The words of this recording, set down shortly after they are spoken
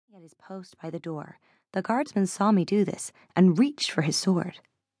at his post by the door, the guardsman saw me do this and reached for his sword.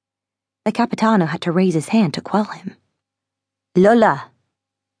 The Capitano had to raise his hand to quell him. "Lola,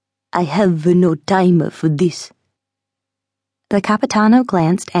 I have no time for this." The Capitano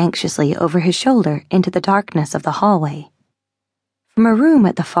glanced anxiously over his shoulder into the darkness of the hallway. From a room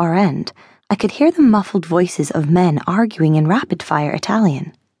at the far end, I could hear the muffled voices of men arguing in rapid-fire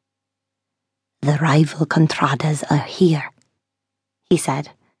Italian. "The rival contradas are here," he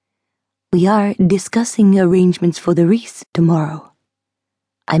said. "We are discussing arrangements for the race tomorrow.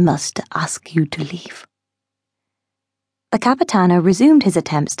 I must ask you to leave." The Capitano resumed his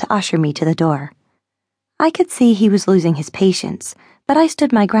attempts to usher me to the door. I could see he was losing his patience, but I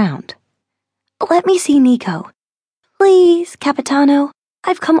stood my ground. "Let me see Nico. Please, Capitano,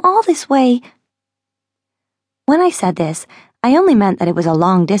 I've come all this way." When I said this, I only meant that it was a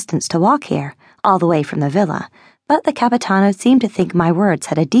long distance to walk here, all the way from the villa, but the Capitano seemed to think my words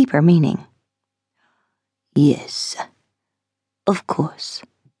had a deeper meaning. "Yes, of course.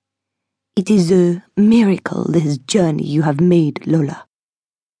 It is a miracle, this journey you have made, Lola."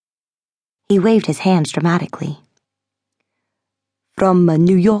 He waved his hands dramatically. "From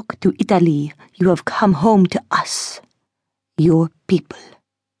New York to Italy, you have come home to us, your people.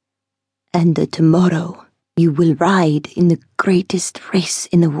 And tomorrow you will ride in the greatest race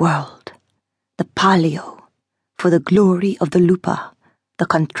in the world, the Palio, for the glory of the Lupa, the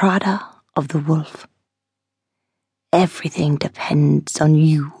Contrada of the Wolf. Everything depends on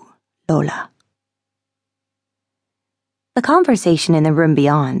you, Lola." The conversation in the room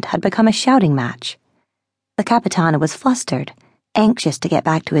beyond had become a shouting match. The Capitano was flustered, anxious to get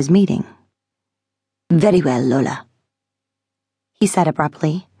back to his meeting. "Very well, Lola," he said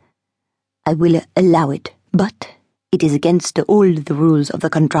abruptly. "I will allow it, but it is against all the rules of the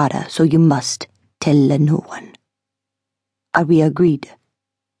Contrada, so you must tell no one. Are we agreed?"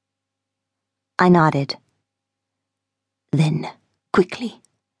 I nodded. "Then, quickly,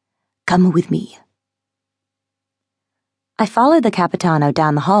 come with me." I followed the Capitano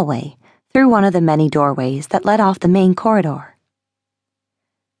down the hallway, through one of the many doorways that led off the main corridor.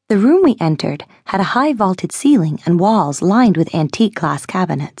 The room we entered had a high vaulted ceiling and walls lined with antique glass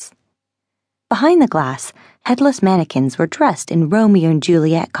cabinets. Behind the glass, headless mannequins were dressed in Romeo and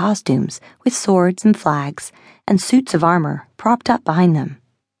Juliet costumes with swords and flags and suits of armor propped up behind them.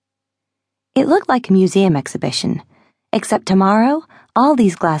 It looked like a museum exhibition, except tomorrow all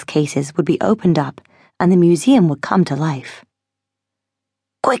these glass cases would be opened up and the museum would come to life.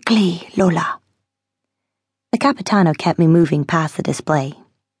 "Quickly, Lola." The Capitano kept me moving past the display.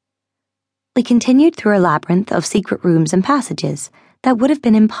 We continued through a labyrinth of secret rooms and passages that would have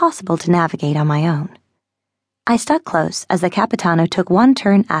been impossible to navigate on my own. I stuck close as the Capitano took one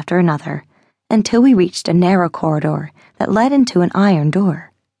turn after another until we reached a narrow corridor that led into an iron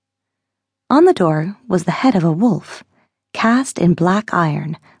door. On the door was the head of a wolf, cast in black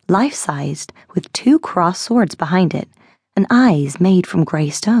iron, life-sized, with two crossed swords behind it, and eyes made from grey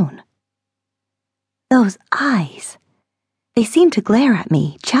stone. Those eyes! They seemed to glare at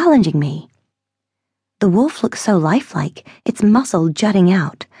me, challenging me. The wolf looked so lifelike, its muscle jutting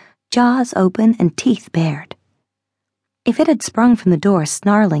out, jaws open and teeth bared. If it had sprung from the door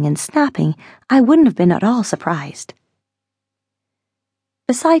snarling and snapping, I wouldn't have been at all surprised.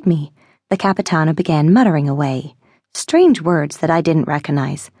 Beside me, the Capitano began muttering away, strange words that I didn't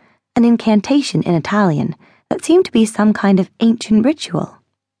recognize, an incantation in Italian that seemed to be some kind of ancient ritual.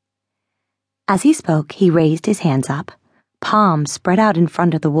 As he spoke, he raised his hands up, palms spread out in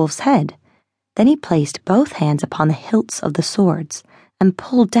front of the wolf's head. Then he placed both hands upon the hilts of the swords and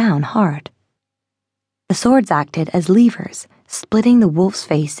pulled down hard. The swords acted as levers, splitting the wolf's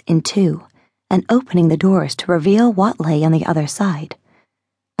face in two and opening the doors to reveal what lay on the other side.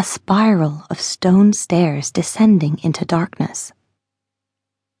 A spiral of stone stairs descending into darkness.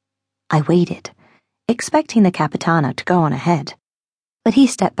 I waited, expecting the Capitano to go on ahead, but he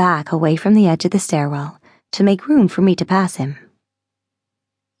stepped back away from the edge of the stairwell to make room for me to pass him.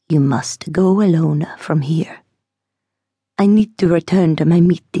 "You must go alone from here. I need to return to my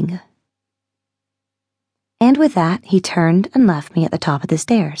meeting." And with that, he turned and left me at the top of the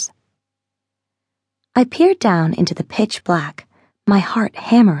stairs. I peered down into the pitch black, my heart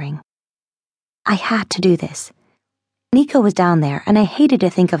hammering. I had to do this. Nico was down there, and I hated to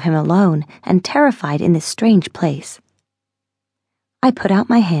think of him alone and terrified in this strange place. I put out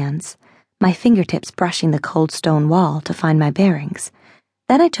my hands, my fingertips brushing the cold stone wall to find my bearings.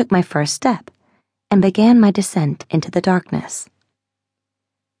 Then I took my first step and began my descent into the darkness.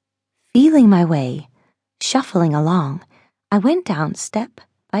 Feeling my way, shuffling along, I went down step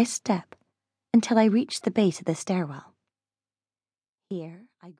by step until I reached the base of the stairwell. Here,